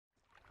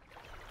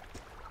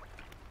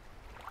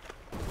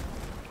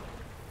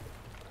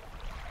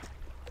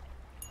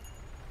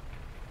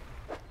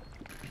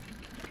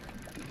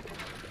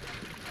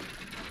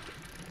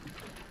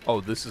Oh,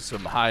 this is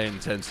some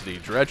high-intensity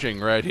dredging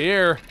right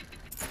here.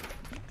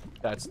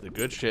 That's the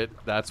good shit.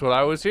 That's what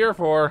I was here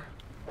for.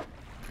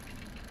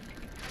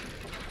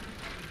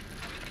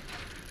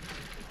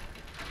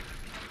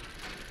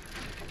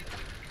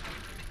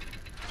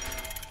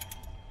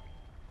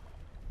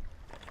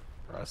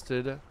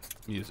 Rusted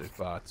music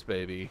box,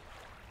 baby.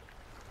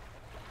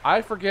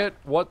 I forget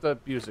what the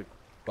music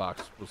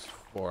box was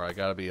for, I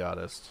gotta be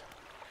honest.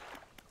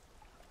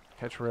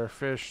 Catch rare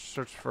fish,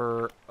 search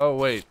for... Oh,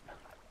 wait.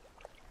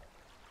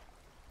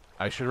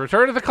 I should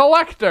return to the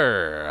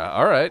collector!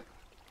 Alright.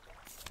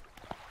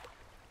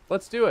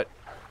 Let's do it.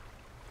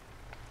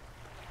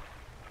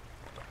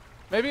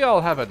 Maybe I'll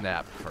have a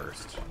nap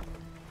first.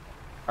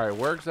 Alright,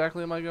 where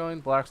exactly am I going?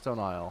 Blackstone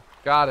Isle.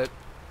 Got it.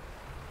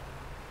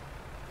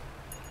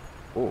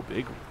 Oh,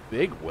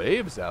 big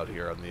waves out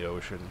here on the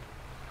ocean.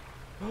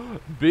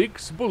 Big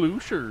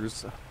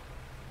splooshers.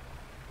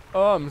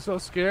 Oh, I'm so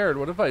scared.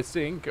 What if I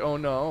sink? Oh,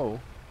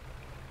 no.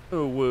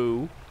 Oh,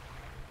 woo.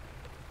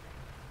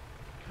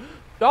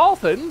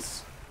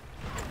 Dolphins?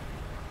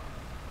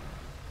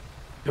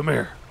 Come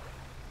here.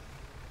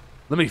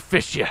 Let me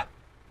fish you.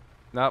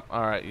 Nope.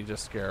 All right, you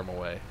just scare them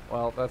away.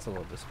 Well, that's a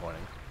little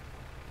disappointing.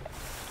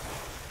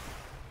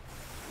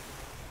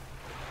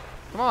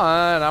 Come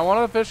on, I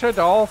want to fish a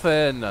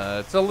dolphin.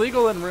 It's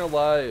illegal in real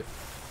life.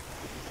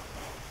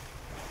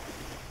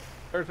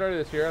 First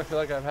started this year, I feel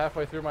like I'm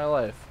halfway through my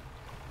life.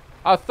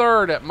 A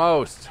third at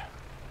most.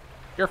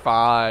 You're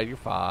fine, you're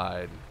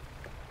fine.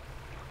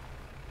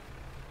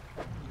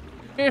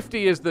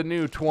 50 is the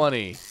new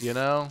 20, you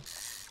know?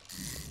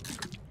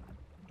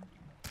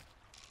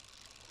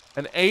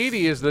 And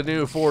 80 is the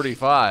new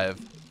 45.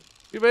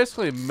 You're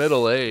basically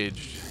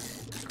middle-aged.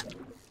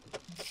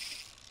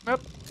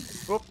 Yep.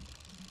 Whoop.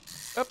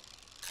 Yep.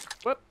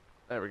 Whoop.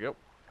 There we go.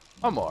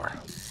 One more.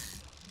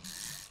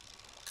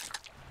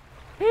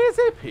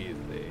 Easy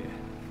peasy.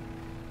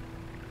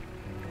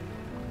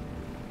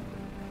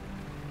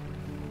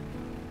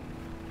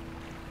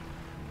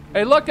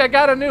 Hey, look, I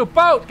got a new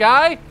boat,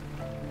 guy.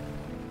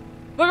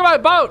 Look at my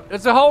boat.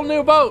 It's a whole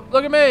new boat.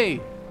 Look at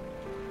me.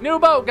 New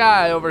boat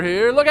guy over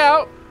here. Look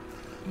out.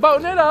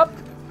 Boating it up.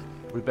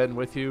 We've been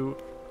with you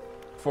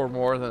for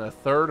more than a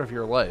third of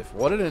your life.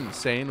 What an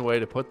insane way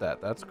to put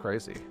that. That's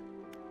crazy.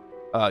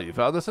 You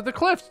found this at the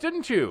cliffs,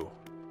 didn't you?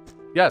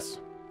 Yes.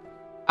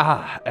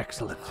 Ah,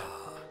 excellent.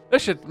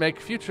 This should make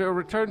future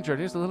return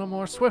journeys a little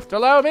more swift.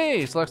 Allow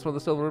me! Selects one of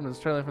the silver ribbons,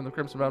 turning from the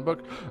crimson bound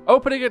book,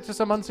 opening it to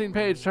some unseen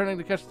page. Turning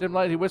to catch the dim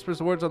light, he whispers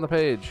the words on the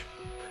page.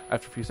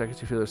 After a few seconds,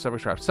 you feel his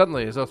stomach drop.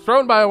 Suddenly, as though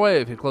thrown by a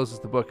wave, he closes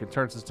the book and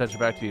turns his attention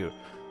back to you.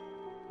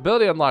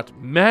 Ability unlocked.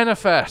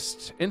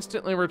 Manifest.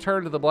 Instantly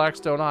return to the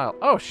Blackstone Isle.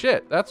 Oh,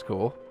 shit. That's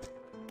cool.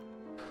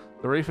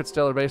 The reef at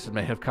Stellar Basin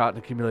may have caught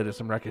and accumulated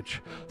some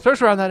wreckage.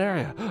 Search around that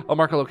area. I'll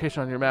mark a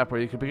location on your map where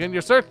you can begin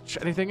your search.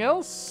 Anything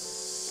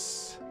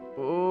else?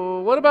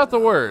 What about the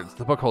words?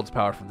 The book holds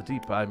power from the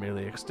deep. I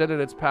merely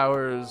extended its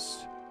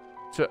powers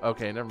to...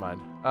 Okay, never mind.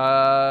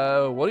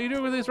 What do you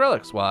do with these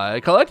relics? Why,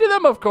 collecting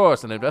them, of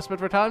course. An investment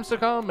for times to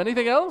come.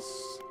 Anything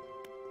else?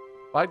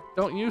 Why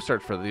don't you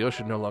search for the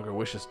ocean no longer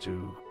wishes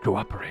to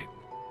cooperate?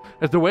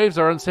 If the waves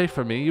are unsafe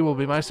for me, you will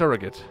be my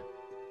surrogate.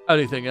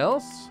 Anything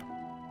else?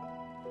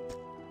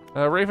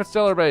 Reef at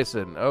Stellar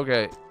Basin.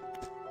 Okay.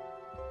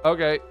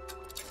 Okay.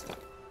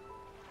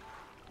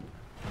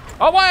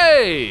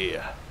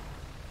 Away!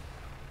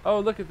 Oh,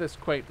 look at this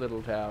quaint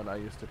little town I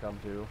used to come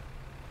to.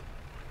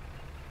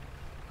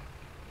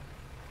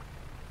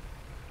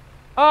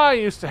 I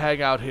used to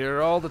hang out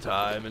here all the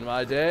time in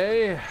my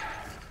day.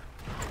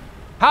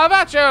 How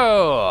about you?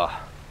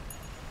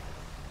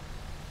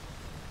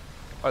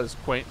 Why does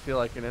quaint feel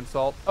like an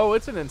insult? Oh,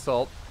 it's an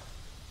insult.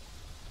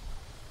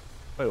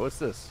 Wait, what's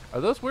this?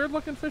 Are those weird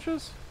looking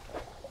fishes?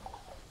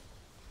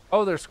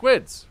 Oh, they're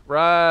squids.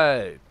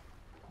 Right.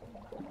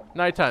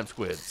 Nighttime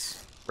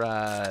squids.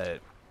 Right.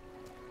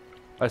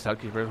 I saw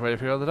keepers waiting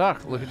for you on the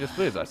dock. Look at your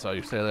squids. I saw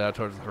you sailing out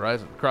towards the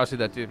horizon, crossing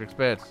that deep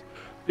expanse.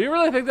 Do you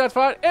really think that's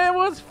fine? It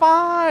was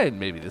fine.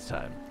 Maybe this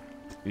time.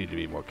 You need to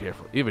be more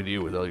careful. Even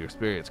you, with all your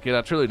experience,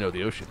 cannot truly know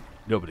the ocean.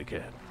 Nobody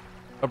can.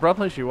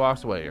 Abruptly, she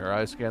walks away. Her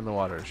eyes scan the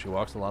water. She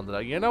walks along the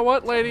dock. You know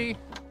what, lady?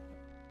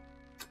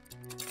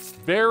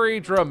 Very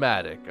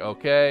dramatic,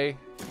 okay?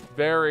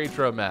 Very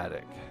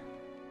dramatic.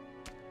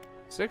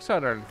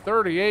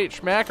 638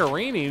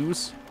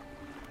 schmackerinos.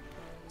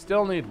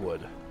 Still need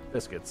wood.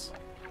 Biscuits.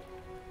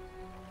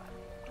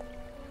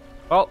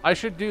 Well, I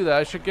should do that.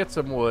 I should get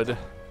some wood.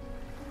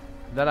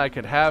 Then I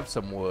could have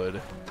some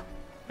wood.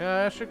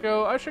 Yeah, I should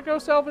go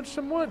salvage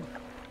some wood.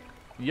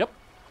 Yep.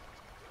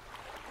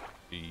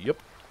 Yep.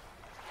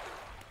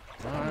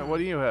 Alright, what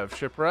do you have?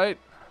 Shipwright?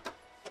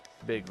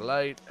 Big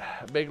light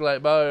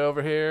boy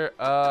over here.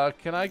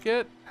 Can I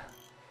get...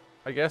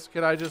 I guess,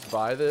 can I just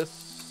buy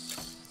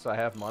this so I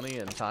have money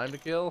and time to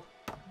kill?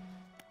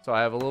 So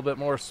I have a little bit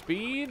more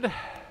speed.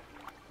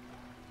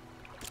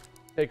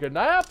 Take a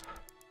nap.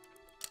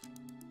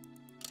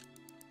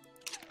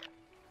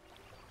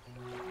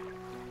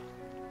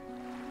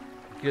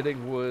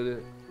 Getting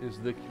wood is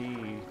the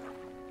key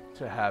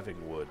to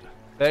having wood.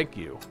 Thank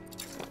you.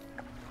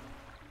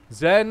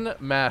 Zen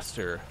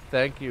Master,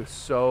 thank you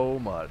so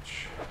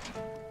much.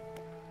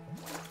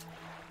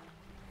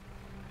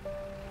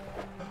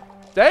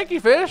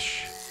 Stanky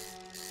fish!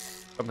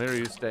 Come here,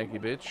 you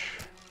stanky bitch.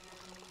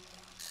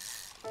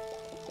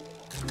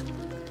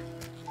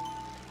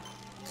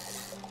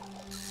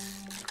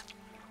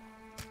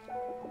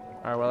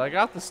 Alright, well, I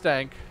got the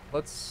stank.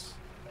 Let's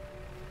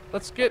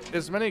get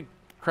as many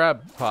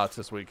crab pots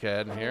as we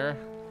can here.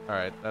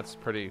 Alright, that's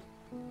pretty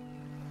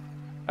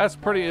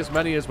as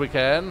many as we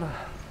can.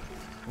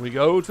 We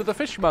go to the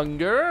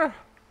fishmonger.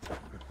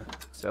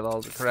 Sell all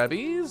the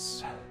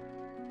crabbies.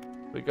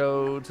 We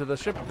go to the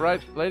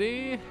shipwright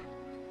lady.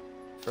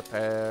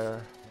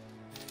 Prepare.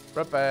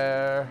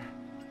 Prepare.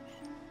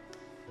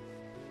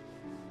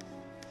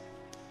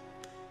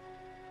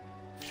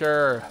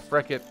 Sure,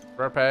 frick it.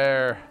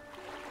 Prepare.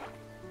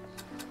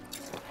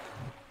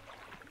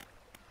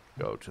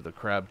 Go to the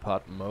crab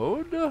pot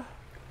mode. There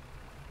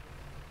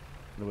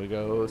we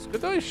go.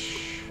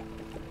 Skadoosh.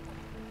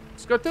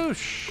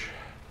 Skadoosh.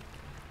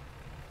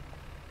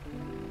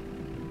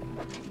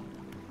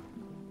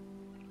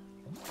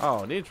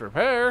 Oh, needs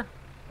repair.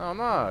 Oh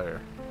no.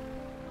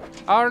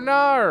 Oh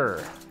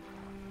no.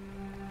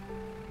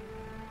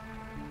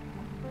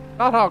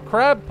 Not our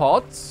crab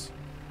pots.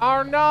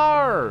 Oh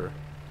no.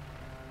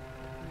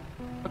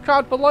 I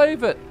can't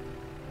believe it.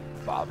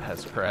 Bob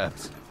has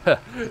crabs.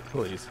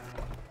 Please.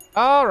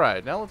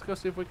 Alright, now let's go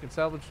see if we can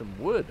salvage some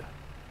wood.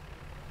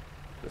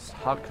 Just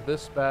huck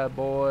this bad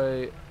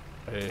boy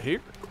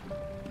here.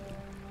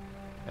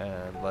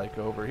 And like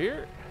over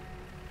here.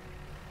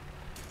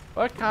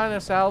 What kind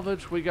of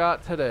salvage we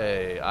got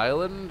today?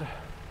 Island?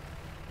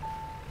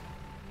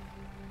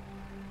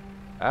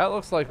 That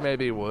looks like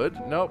maybe wood.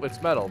 Nope,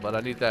 it's metal, but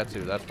I need that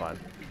too. That's fine.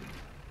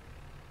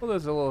 Well,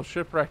 there's a little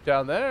shipwreck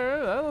down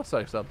there. That looks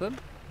like something.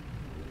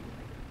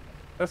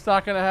 That's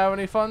not going to have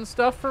any fun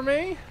stuff for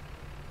me.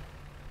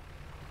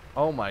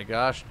 Oh my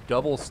gosh,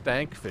 double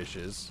stank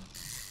fishes.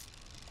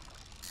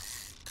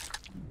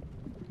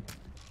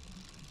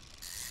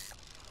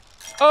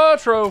 A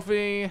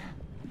trophy.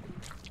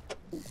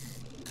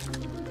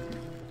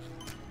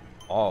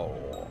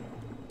 Oh.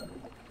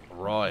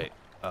 Right.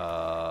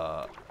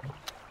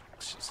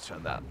 Let's just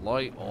turn that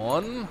light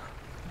on.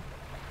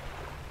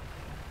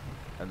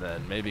 And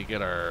then maybe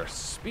get our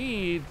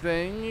speed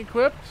thing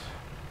equipped.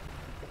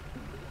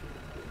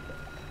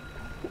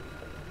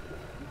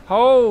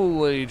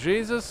 Holy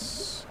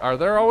Jesus. Are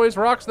there always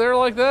rocks there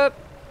like that?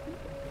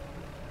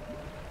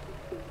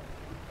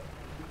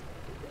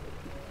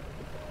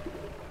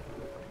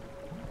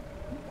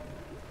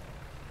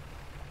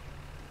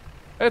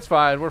 It's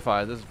fine. We're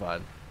fine. This is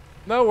fine.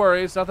 No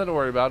worries. Nothing to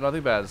worry about.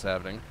 Nothing bad is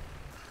happening.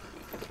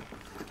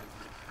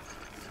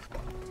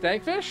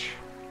 Stankfish?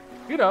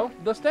 You know,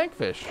 the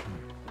stankfish.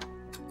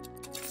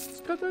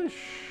 Skadoosh.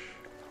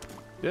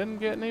 Didn't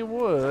get any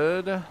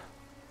wood. Oh,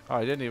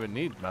 I didn't even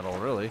need metal,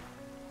 really.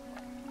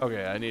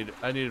 Okay,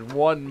 I need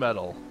one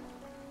metal.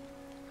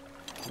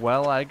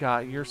 Well, I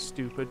got your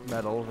stupid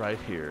metal right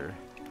here.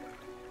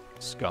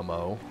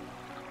 Scummo.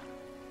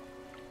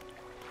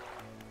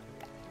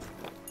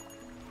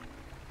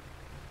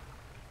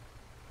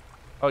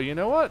 Oh, you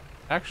know what?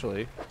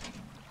 Actually,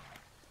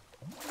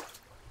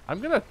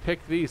 I'm gonna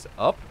pick these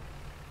up.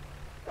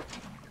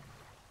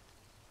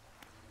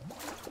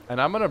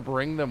 And I'm gonna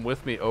bring them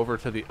with me over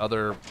to the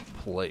other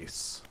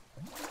place.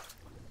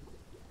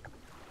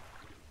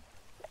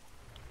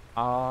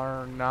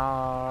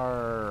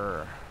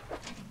 Arnar.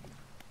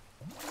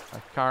 I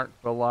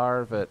can't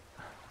belarve it.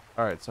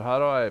 Alright, so how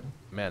do I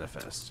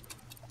manifest?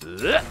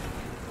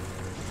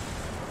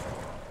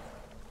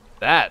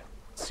 That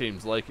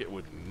seems like it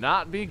would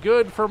not be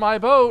good for my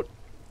boat.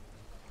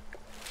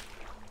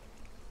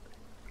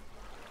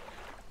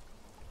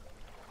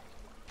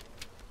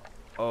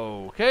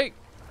 Okay.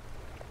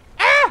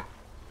 Ah!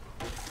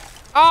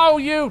 Oh,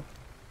 you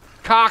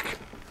cock.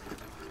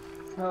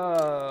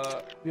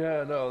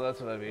 Yeah, no,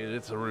 that's what I mean.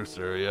 It's a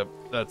rooster. Yep,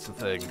 that's the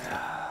thing.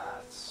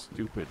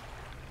 Stupid.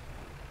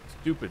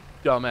 Stupid,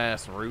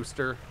 dumbass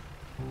rooster.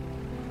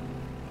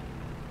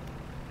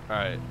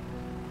 Alright.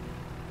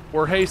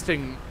 We're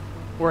hasting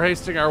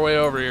our way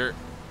over here.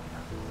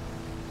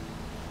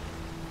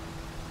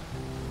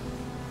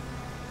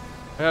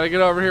 I gotta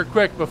get over here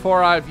quick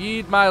before I've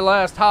yeed my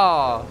last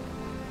haw.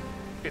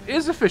 It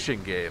is a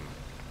fishing game.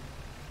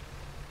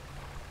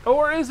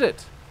 Or is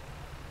it?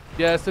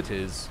 Yes, it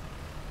is.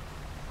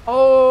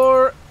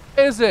 Or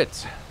is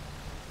it?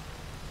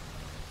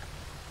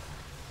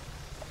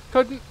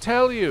 Couldn't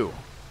tell you.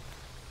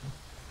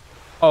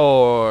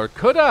 Or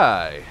could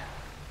I?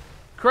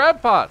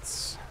 Crab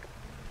pots.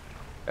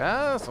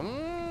 Yes.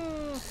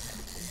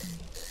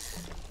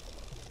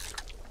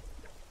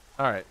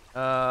 Alright,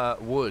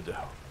 wood.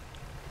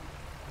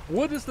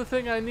 Wood is the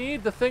thing I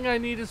need. The thing I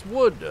need is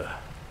wood.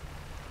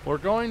 We're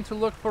going to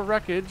look for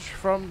wreckage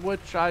from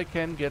which I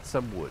can get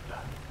some wood.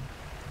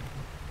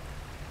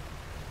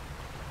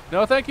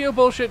 No, thank you,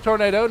 bullshit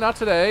tornado. Not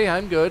today.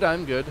 I'm good.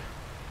 I'm good.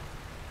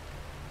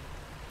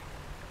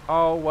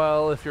 Oh,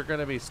 well, if you're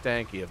gonna be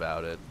stanky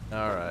about it.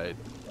 Alright.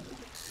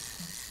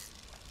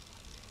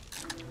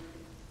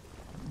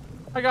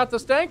 I got the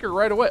stanker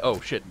right away. Oh,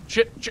 shit.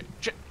 Shit.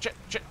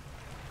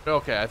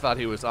 Okay, I thought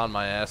he was on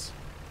my ass.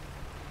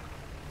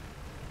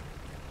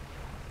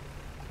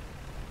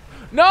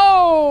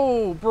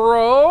 No,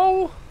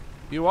 bro!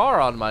 You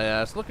are on my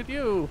ass. Look at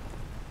you.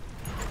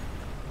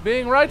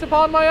 Being right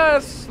upon my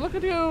ass. Look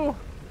at you.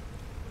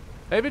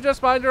 Maybe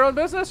just mind your own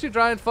business, you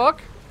giant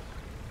fuck.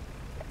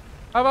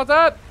 How about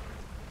that?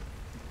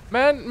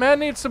 Man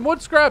needs some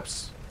wood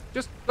scraps.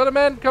 Just let a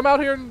man come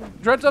out here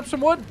and dredge up some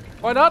wood.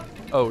 Why not?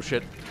 Oh,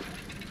 shit.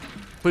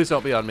 Please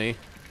don't be on me.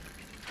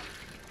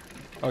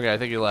 Okay, I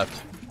think he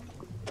left.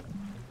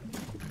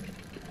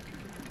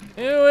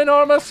 You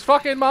enormous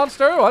fucking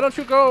monster. Why don't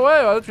you go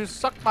away? Why don't you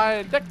suck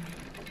my dick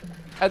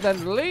and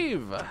then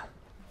leave?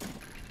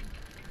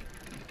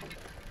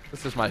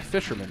 This is my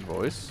fisherman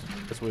voice,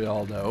 as we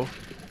all know.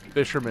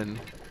 Fishermen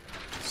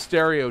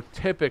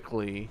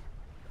stereotypically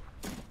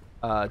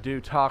do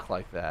talk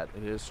like that.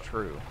 It is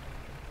true.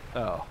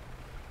 Oh.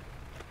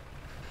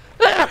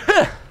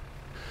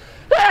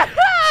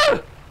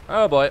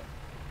 Oh boy.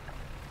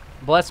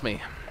 Bless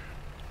me.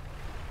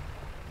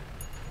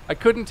 I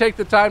couldn't take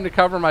the time to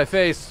cover my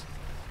face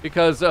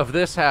because of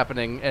this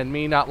happening and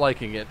me not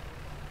liking it.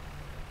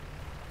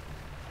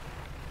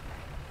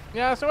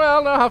 Yes,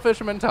 well, know how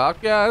fishermen talk.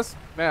 Yes,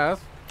 yes.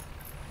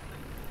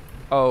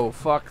 Oh,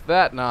 fuck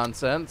that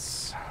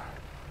nonsense.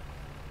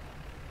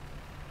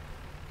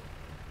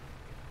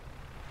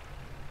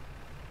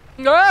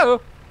 No!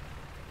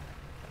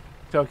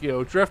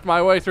 Tokyo drift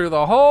my way through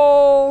the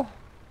hole.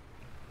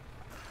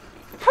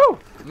 Whew!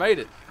 Made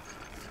it.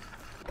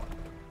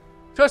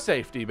 To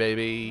safety,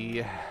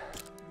 baby.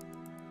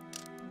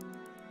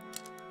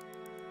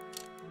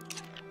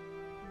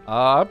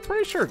 I'm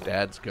pretty sure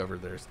dads cover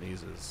their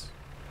sneezes.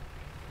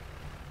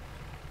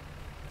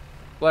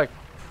 Like,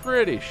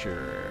 pretty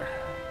sure.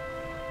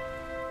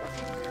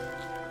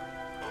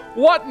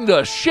 What in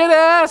the shit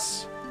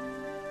ass?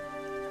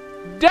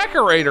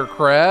 Decorator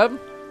crab.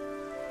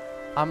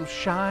 I'm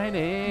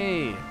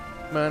shiny.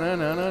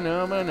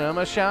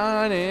 I'm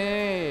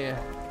shiny.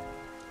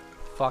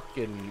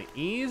 Fucking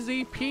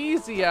easy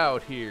peasy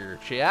out here,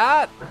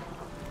 chat.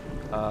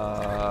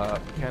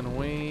 Can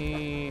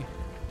we?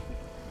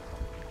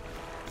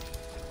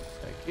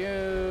 Thank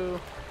you.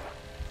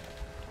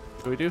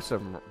 Do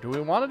we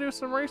want to do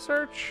some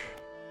research?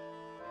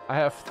 I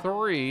have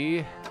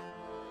 3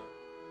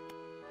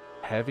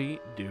 heavy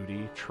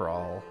duty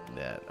trawl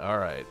net. All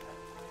right.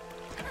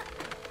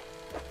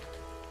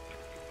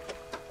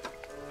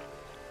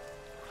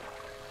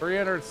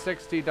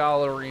 $360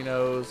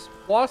 Renos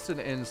plus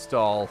an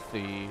install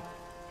fee.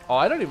 Oh,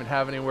 I don't even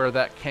have anywhere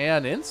that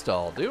can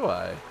install, do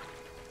I?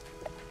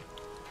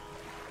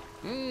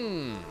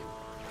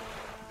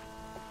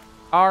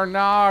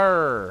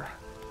 Arnar.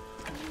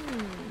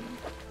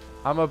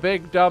 I'm a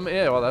big dumb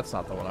well, that's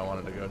not the one I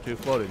wanted to go to.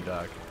 Floating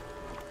dock.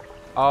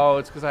 Oh,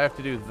 it's because I have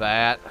to do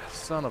that.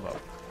 Son of a...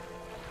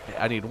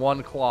 I need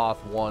 1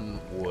 cloth, 1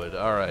 wood.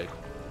 All right.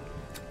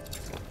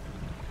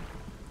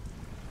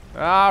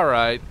 All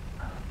right.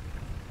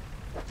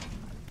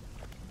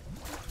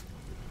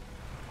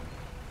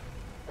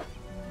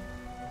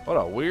 What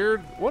a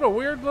weird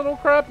little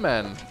crab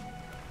man.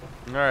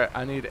 All right,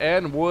 I need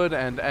and wood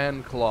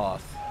and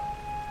cloth.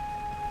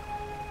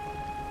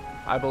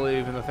 I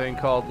believe in the thing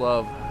called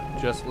love.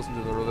 Just listen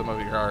to the rhythm of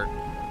your heart.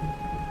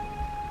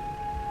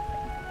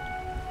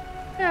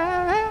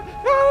 I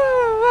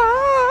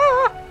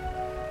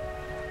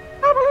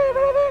believe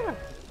in it.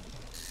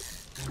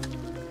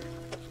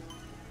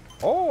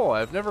 Oh,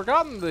 I've never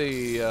gotten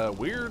the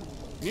weird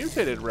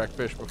mutated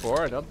wreckfish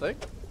before, I don't think.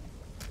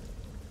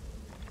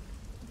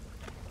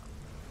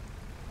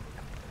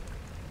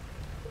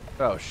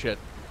 Oh, shit.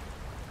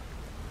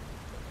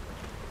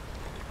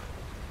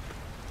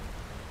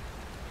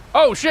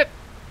 Oh, shit!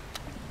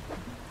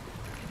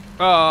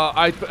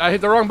 I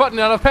hit the wrong button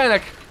out of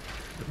panic.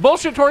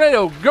 Bullshit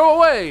tornado, go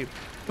away!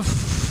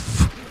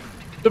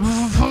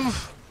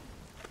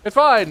 It's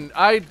fine,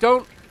 I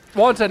don't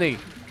want any.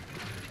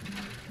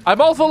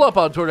 I'm all full up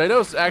on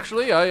tornadoes,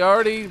 actually.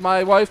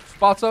 My wife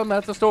bought some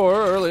at the store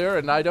earlier,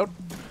 and I don't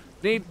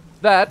need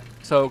that.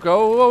 So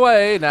go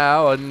away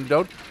now, and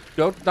don't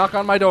knock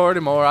on my door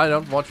anymore. I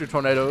don't want your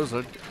tornadoes.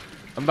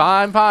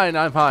 I'm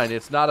fine.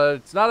 It's not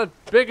a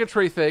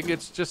bigotry thing.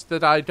 It's just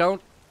that I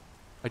don't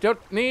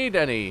need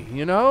any,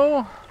 you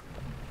know?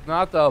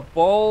 Not the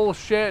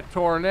bullshit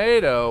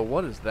tornado.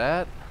 What is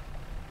that?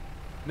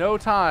 No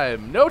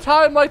time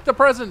like the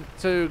present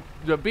to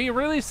be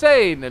really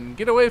sane and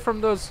get away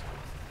from those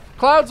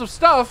clouds of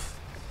stuff.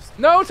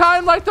 No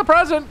time like the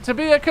present to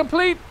be a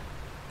completely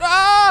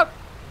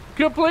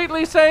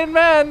sane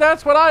man.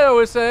 That's what I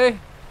always say.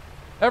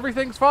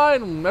 Everything's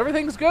fine.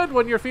 Everything's good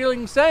when you're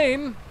feeling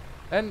sane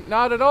and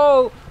not at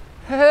all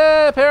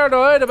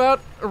paranoid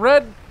about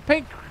red,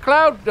 pink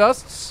cloud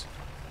dusts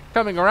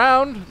coming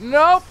around.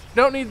 Nope.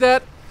 Don't need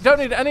that. Don't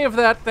need any of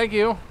that. Thank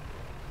you.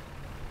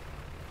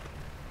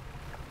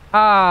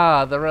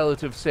 Ah, the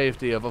relative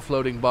safety of a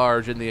floating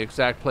barge in the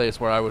exact place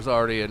where I was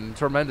already in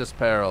tremendous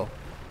peril.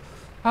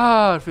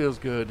 Ah, it feels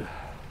good.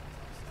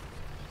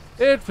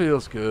 It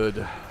feels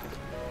good.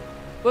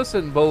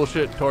 Listen,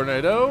 bullshit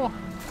tornado.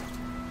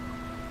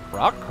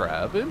 Rock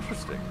crab,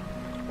 interesting.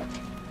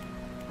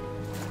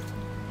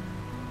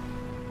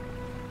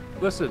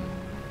 Listen,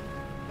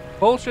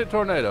 bullshit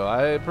tornado,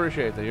 I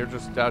appreciate that you're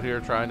just out here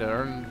trying to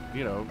earn,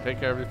 you know, take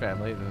care of your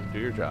family and do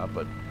your job,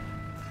 but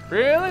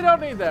really don't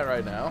need that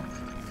right now.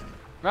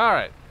 All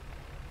right.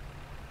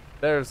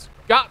 There's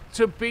got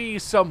to be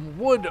some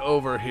wood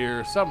over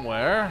here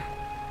somewhere.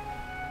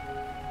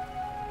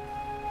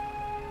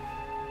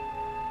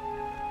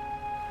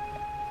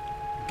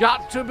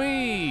 Got to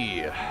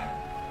be.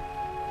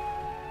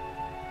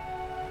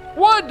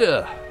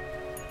 Wood!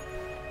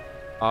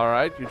 All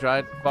right, you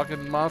giant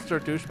fucking monster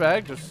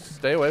douchebag. Just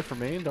stay away from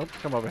me. Don't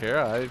come over here.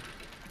 I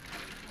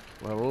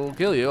will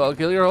kill you. I'll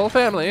kill your whole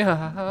family.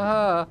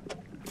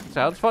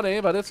 Sounds funny,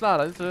 but it's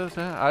not.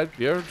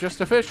 You're just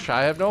a fish.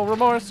 I have no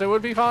remorse. It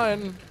would be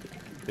fine.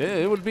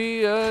 It would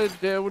be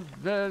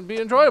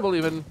enjoyable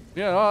even.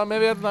 You know,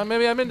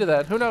 maybe I'm into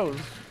that. Who knows?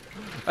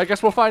 I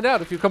guess we'll find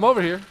out if you come over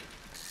here.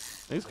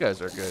 These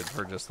guys are good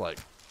for just like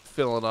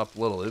filling up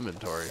little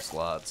inventory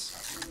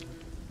slots.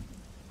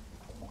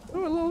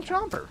 Ooh, a little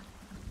chomper.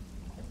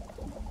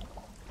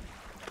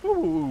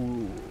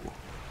 Ooh,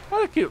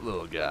 what a cute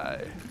little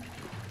guy.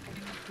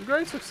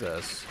 Great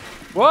success.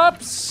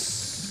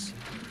 Whoops!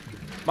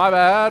 My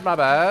bad, my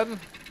bad.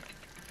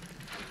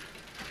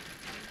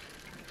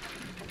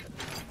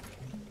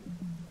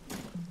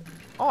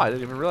 Oh, I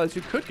didn't even realize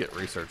you could get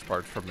research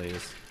parts from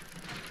these.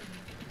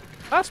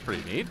 That's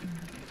pretty neat.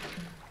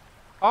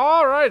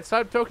 All right, it's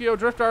time to Tokyo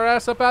drift our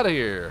ass up out of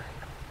here.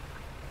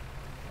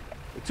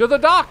 To the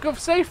dock of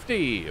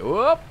safety.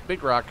 Whoop,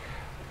 big rock.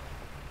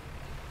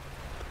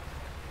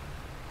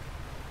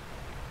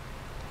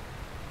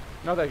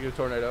 No, thank you,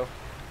 tornado.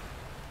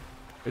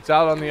 It's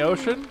out on the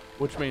ocean,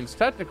 which means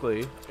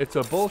technically it's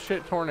a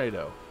bullshit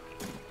tornado.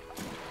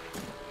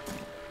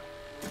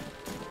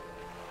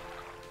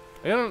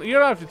 You don't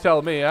have to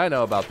tell me. I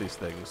know about these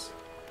things.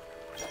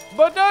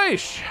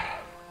 Badaish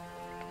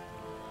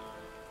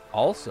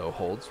also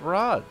holds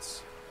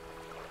rods.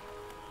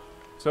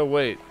 So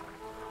wait,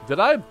 did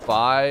I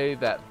buy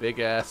that big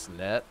ass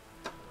net?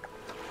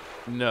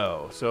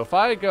 No. So if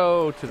I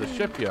go to the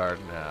shipyard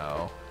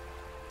now,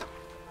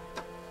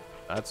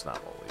 that's not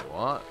what we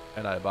want.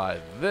 And I buy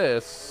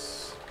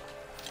this.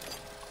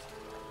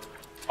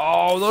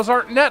 Oh, those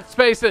aren't net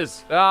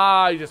spaces.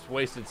 Ah, I just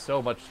wasted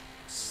so much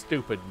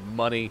stupid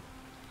money.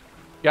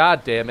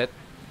 God damn it.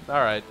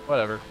 All right,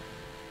 whatever.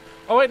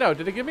 Oh, wait, no.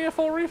 Did it give me a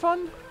full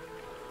refund?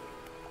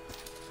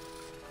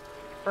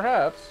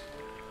 Perhaps.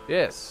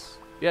 Yes.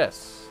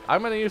 Yes.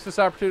 I'm going to use this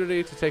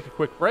opportunity to take a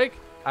quick break.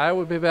 I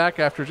will be back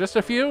after just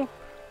a few.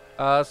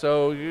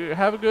 So you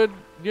have a good,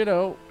 you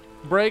know,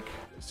 break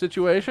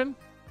situation.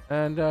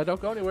 And don't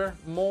go anywhere.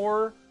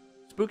 More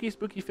spooky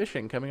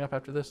fishing coming up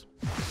after this.